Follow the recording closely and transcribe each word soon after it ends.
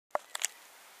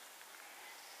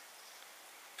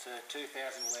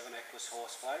2011 Equus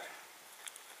horse float.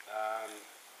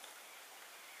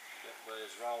 It was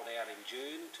rolled out in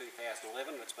June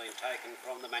 2011. It's been taken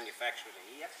from the manufacturer to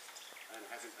here and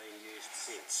hasn't been used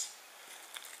since.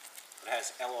 It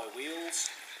has alloy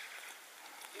wheels,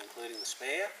 including the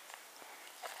spare.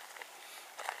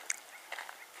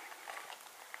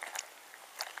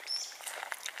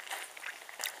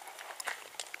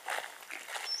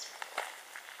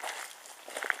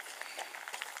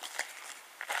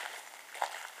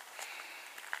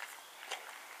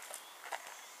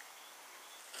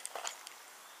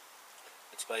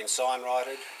 It's been sign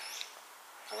righted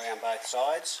around both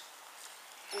sides.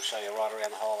 We'll show you right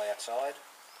around the hole outside.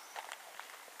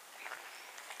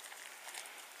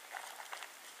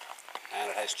 And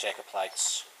it has checker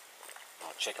plates,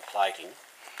 or checker plating.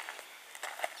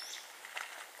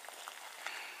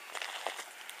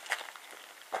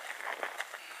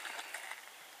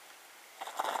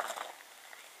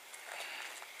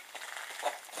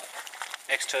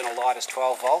 External light is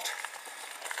 12 volt.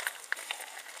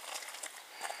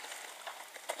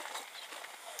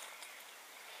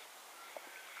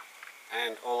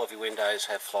 And all of your windows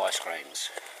have Flyscreens.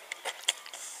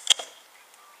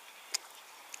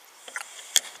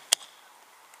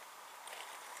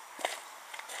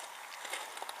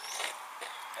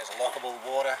 There's a lockable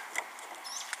water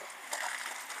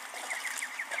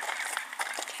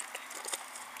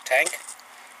tank,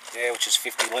 which is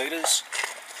 50 litres,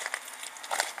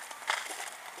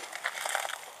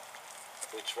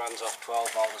 which runs off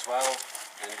 12 volt as well,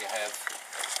 and you have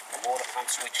a water pump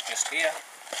switch just here.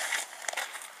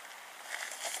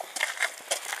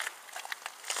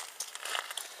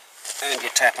 And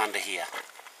your tap under here.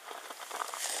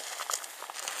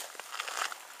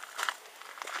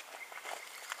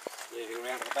 Moving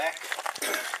around to the back.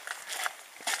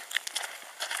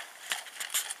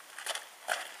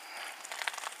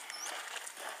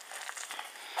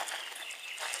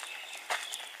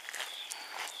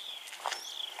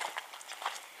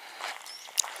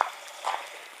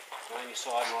 On your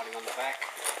side lighting on the back,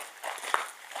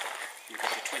 you've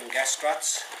got your twin gas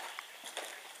struts.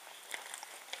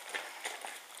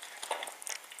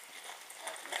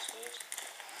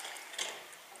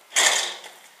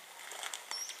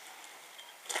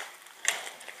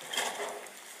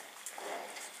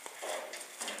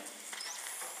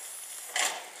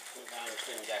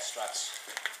 Twin gas struts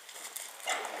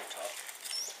on the top.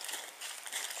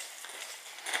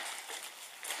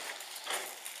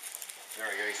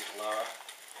 Very easy to lower.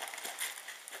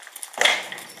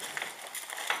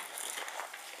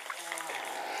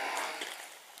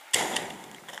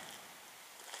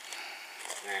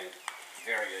 And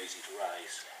very easy to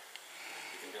raise.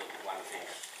 You can do it with one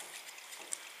finger.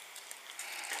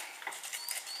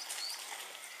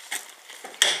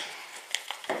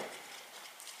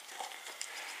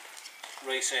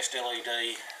 Recessed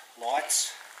LED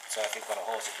lights, so if you've got a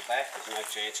horse at the back, there's no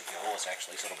chance of your horse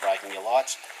actually sort of breaking your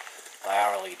lights. They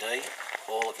are LED.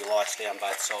 All of your lights down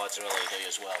both sides are LED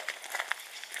as well.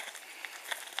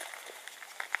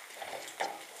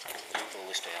 Pull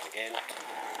this down again.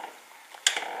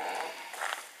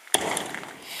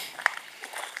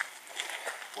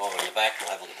 While we're in the back, we'll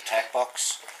have a look at the tack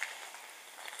box.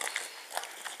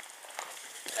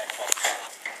 Tack box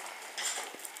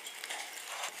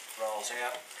rolls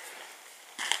out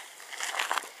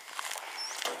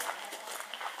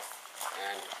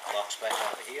and locks back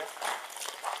over here.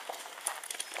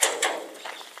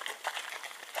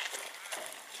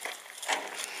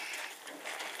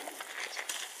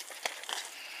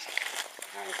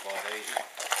 And quite easy.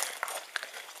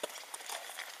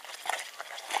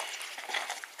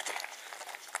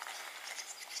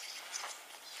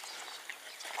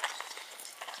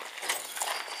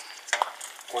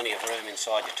 Plenty of room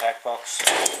inside your tack box.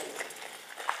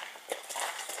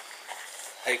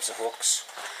 Heaps of hooks.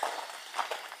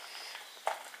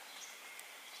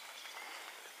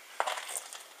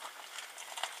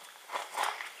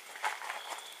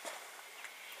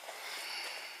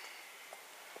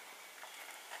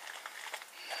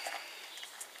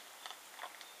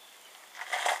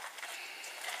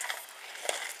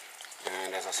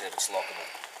 And as I said, it's lockable.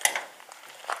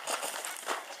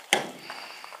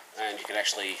 And you can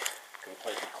actually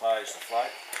completely close the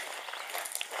float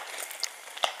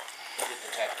with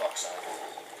the tack box open.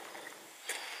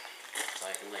 So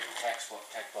you can leave the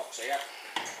tack box out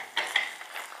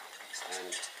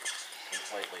and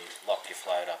completely lock your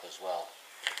float up as well.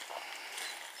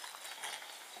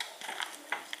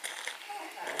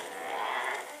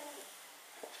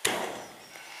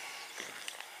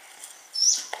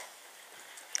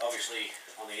 Obviously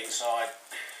on the inside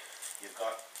you've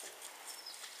got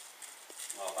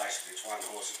Well, basically it's one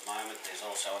horse at the moment. There's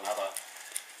also another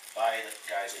bay that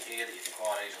goes in here that you can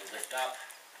quite easily lift up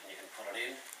and you can put it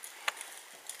in.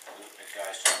 And it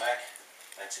goes to the back.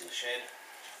 That's in the shed.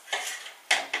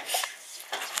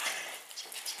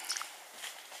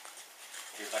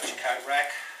 You've got your coat rack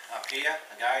up here.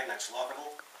 Again, that's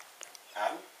lockable.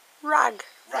 Rug.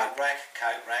 Rug rack,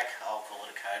 coat rack. I'll call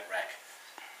it a coat rack.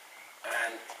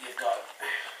 And you've got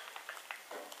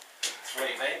 3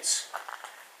 vents.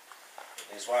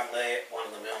 There's one there, one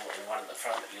in the middle and one at the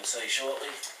front that you'll see shortly.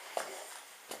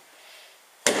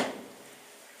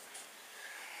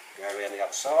 Go around the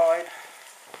other side.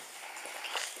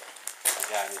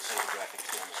 Again, you'll see the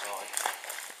graphics down the side.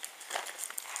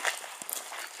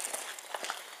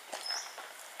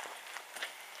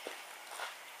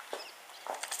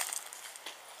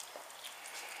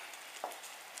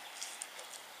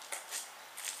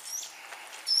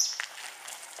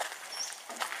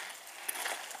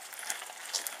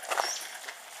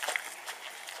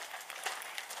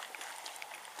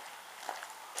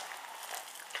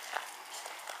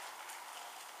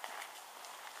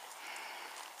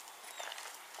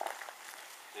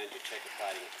 And your checker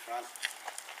plating at the front.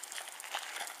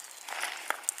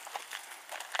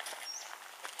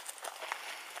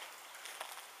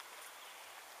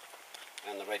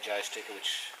 And the reg sticker,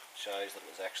 which shows that it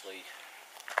was actually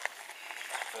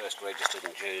first registered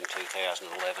in June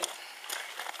 2011.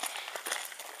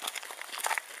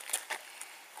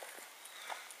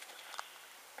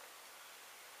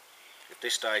 At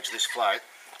this stage, this float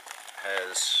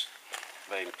has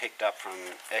been picked up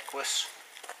from Equus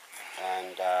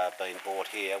and been bought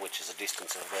here, which is a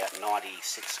distance of about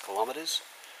 96 kilometres,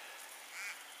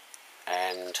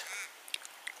 and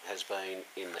has been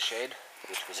in the shed,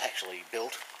 which was actually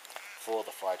built for the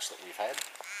floats that we've had,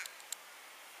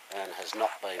 and has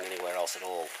not been anywhere else at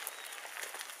all.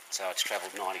 So it's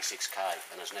travelled 96k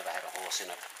and has never had a horse in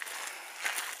it.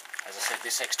 As I said,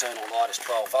 this external light is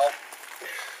 12 volt.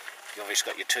 You've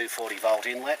obviously got your 240 volt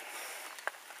inlet.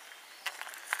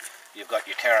 You've got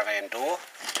your Caravan door,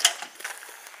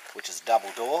 which is a double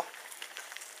door.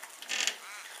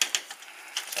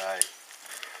 So,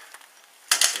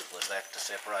 simple as that to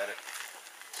separate it.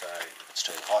 So if it's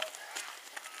too hot,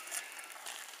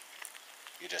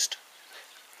 you just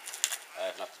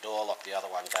open up the door, lock the other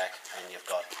one back, and you've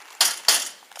got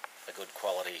a good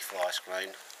quality fly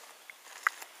screen.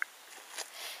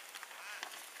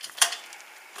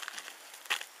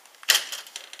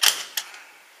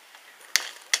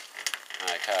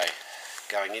 Okay,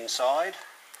 going inside,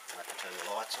 I have to turn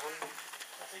the lights on,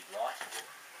 a big light.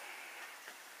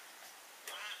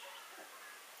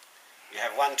 You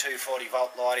have one 240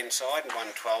 volt light inside and one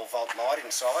 12 volt light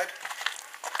inside.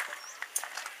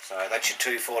 So that's your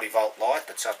 240 volt light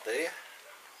that's up there.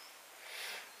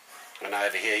 And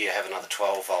over here you have another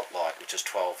 12 volt light, which is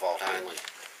 12 volt only.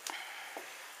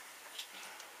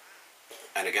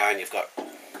 And again, you've got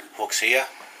hooks here.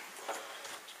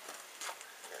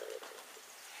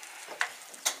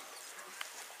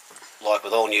 Like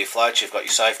with all new floats, you've got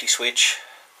your safety switch.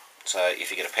 So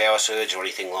if you get a power surge or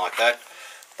anything like that,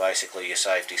 basically your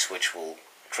safety switch will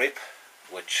trip,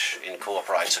 which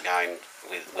incorporates again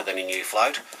with any new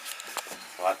float.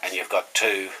 Right, and you've got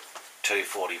two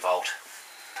 240 volt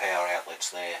power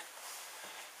outlets there.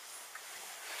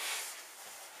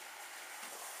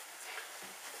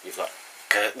 You've got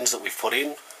curtains that we've put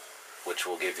in, which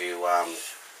will give you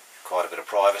quite a bit of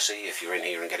privacy if you're in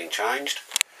here and getting changed.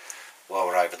 While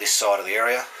we're over this side of the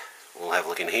area, we'll have a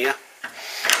look in here.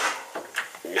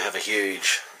 You have a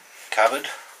huge cupboard.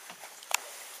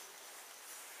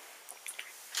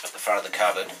 At the front of the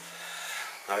cupboard,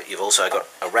 you've also got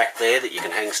a rack there that you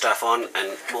can hang stuff on,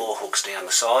 and more hooks down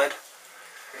the side.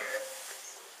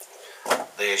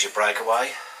 There's your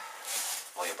breakaway,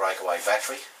 or your breakaway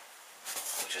battery,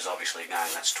 which is obviously, again,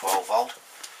 that's 12 volt.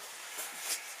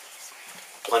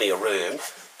 Plenty of room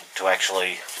to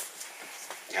actually,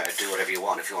 you know, do whatever you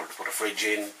want. If you wanted to put a fridge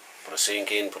in, put a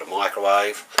sink in, put a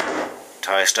microwave,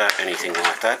 toaster, anything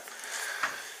like that.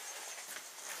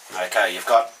 Okay, you've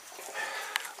got,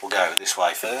 we'll go this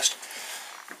way first.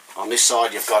 On this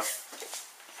side you've got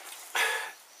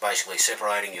basically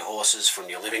separating your horses from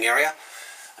your living area,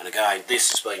 and again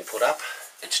this has been put up,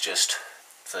 it's just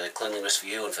for cleanliness for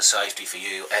you and for safety for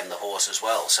you and the horse as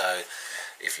well. So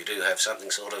if you do have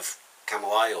something sort of come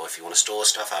away, or if you want to store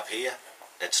stuff up here,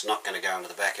 it's not going to go into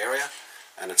the back area,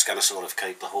 and it's going to sort of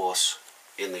keep the horse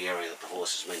in the area that the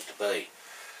horse is meant to be.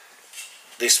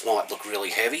 This might look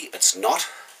really heavy, it's not.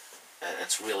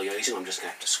 It's really easy. I'm just going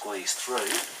to have to squeeze through.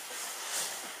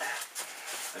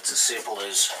 It's as simple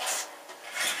as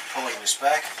pulling this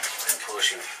back and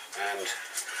pushing, and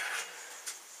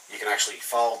you can actually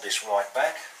fold this right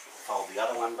back, fold the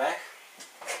other one back,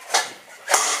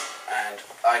 and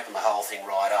open the whole thing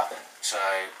right up. So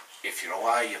if you're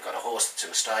away, you've got a horse that's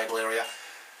in a stable area,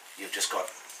 you've just got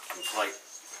complete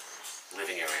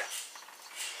living area.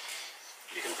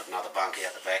 You can put another bunk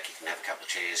out the back, you can have a couple of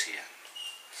chairs here,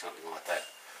 something like that.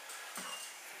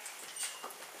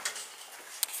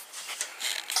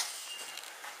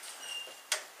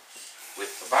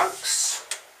 With the bunks,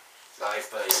 they've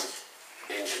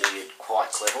been engineered quite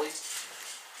cleverly.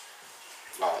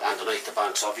 Well, underneath the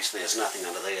bunks obviously there's nothing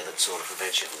under there that sort of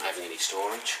prevents you from having any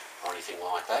storage or anything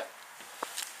like that.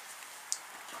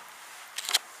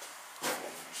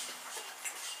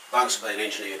 Bunks have been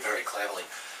engineered very cleverly.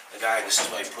 Again, this has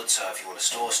been put so if you want to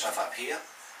store stuff up here,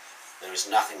 there is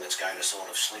nothing that's going to sort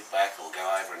of slip back or go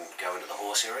over and go into the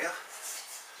horse area.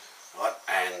 Right,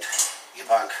 and your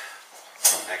bunk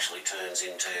actually turns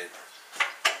into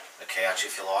a couch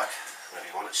if you like, whatever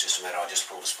you want. It's just a matter, I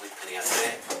just pulled a split penny out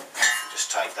there,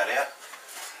 just take that out.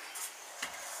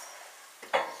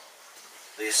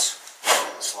 This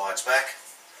slides back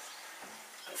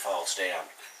and folds down.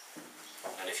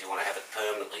 And if you want to have it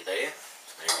permanently there,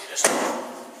 then you just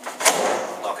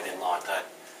lock it in like that.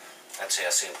 That's how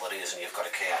simple it is, and you've got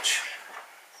a couch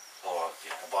or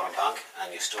a bottom bunk,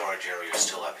 and your storage area is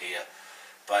still up here.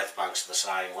 Both bunks are the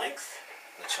same length,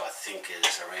 which I think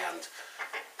is around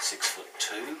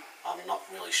 6'2". I'm not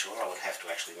really sure, I would have to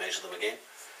actually measure them again.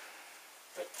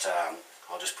 But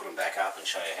I'll just put them back up and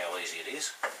show you how easy it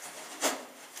is.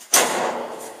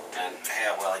 And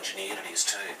how well engineered it is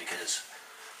too, because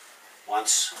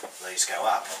once these go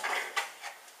up,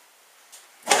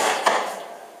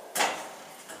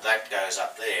 that goes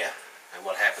up there, and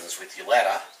what happens with your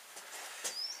ladder,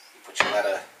 you put your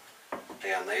ladder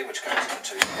down there, which goes into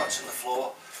two spots in the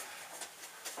floor,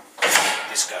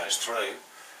 this goes through,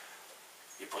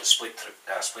 you put a split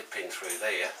pin through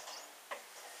there,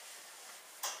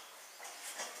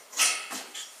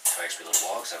 takes me a little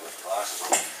while because I haven't got the glasses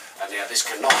on, and now this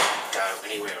cannot go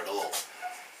anywhere at all.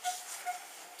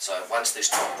 So once this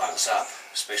top bunk's up,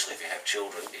 especially if you have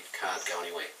children, it can't go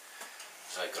anywhere.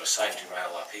 So you've got a safety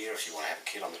rail up here if you want to have a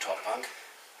kid on the top bunk.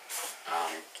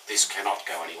 This cannot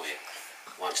go anywhere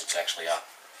once it's actually up.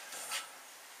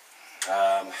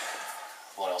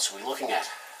 What else are we looking at?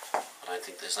 I don't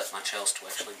think there's that much else to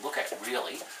actually look at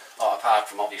really. Oh, apart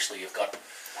from obviously you've got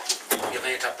your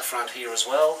vent up the front here as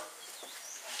well.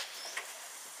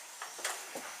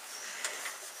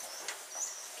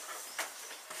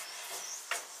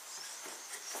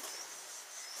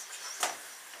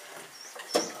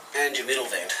 And your middle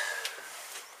vent.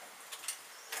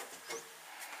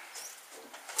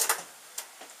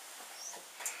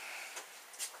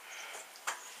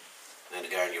 And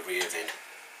to go in your rear vent.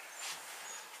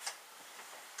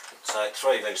 So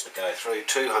 3 vents that go through,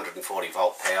 240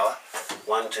 volt power,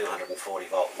 one 240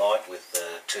 volt light with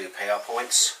 2 power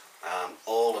points.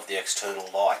 All of the external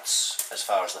lights, as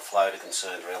far as the float are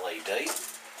concerned, are LED.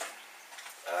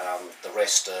 The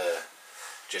rest are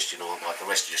just your normal,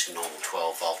 just your normal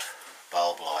 12 volt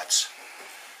bulb lights.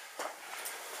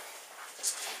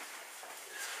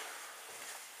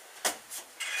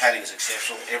 Padding is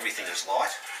exceptional. Everything is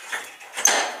light.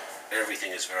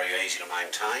 Everything is very easy to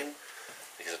maintain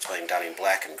because it's been done in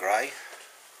black and grey.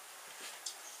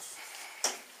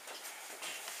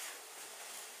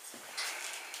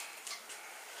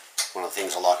 One of the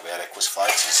things I like about Equus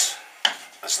floats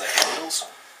is their handles.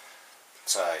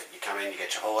 So you come in, you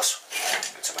get your horse,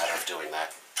 it's a matter of doing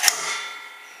that,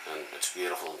 and it's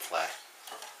beautiful and flat.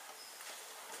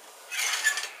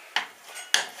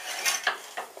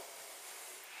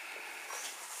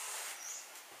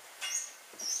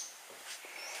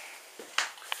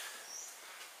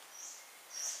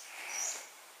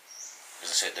 As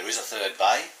I said, there is a third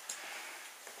bay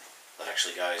that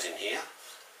actually goes in here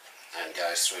and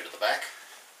goes through to the back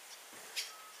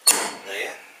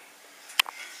there.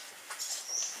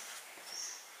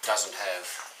 Doesn't have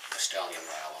a stallion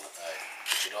rail on it though,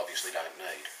 which you obviously don't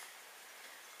need.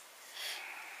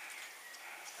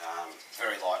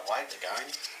 Very lightweight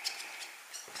again.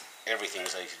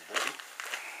 Everything's easy to do,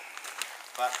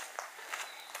 but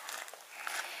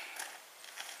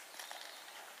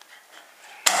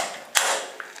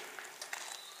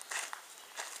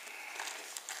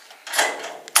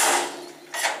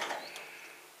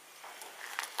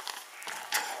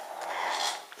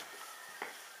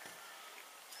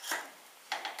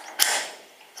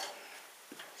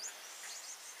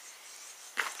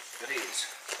it is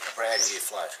a brand new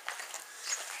float.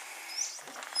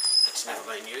 It's never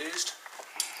been used,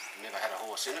 never had a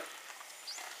horse in it.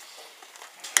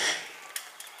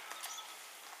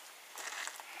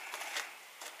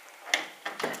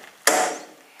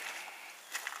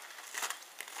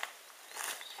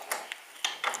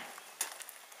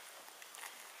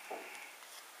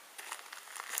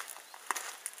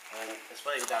 And it's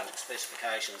been done to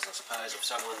specifications, I suppose, of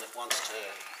someone that wants to,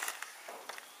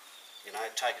 you know,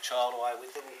 take a child away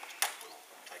with them, or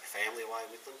take a family away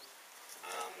with them.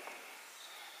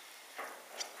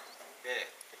 Yeah,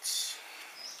 it's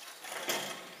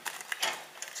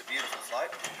a beautiful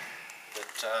float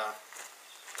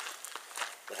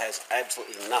that has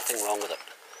absolutely nothing wrong with it.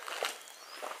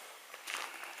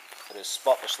 It is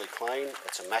spotlessly clean,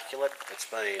 it's immaculate, it's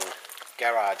been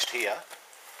garaged here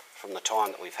from the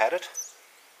time that we've had it,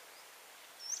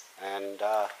 and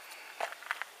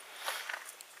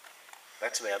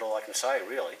that's about all I can say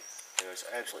really. There is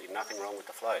absolutely nothing wrong with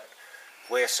the float.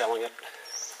 We're selling it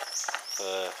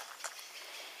for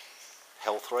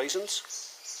health reasons.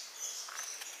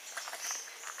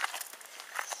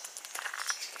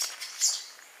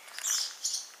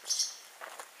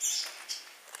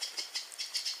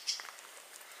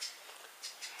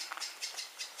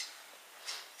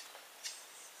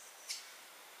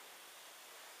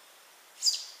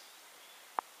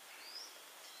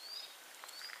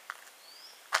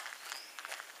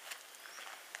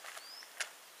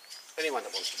 Anyone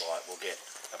that wants to buy it will get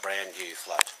a brand new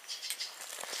float.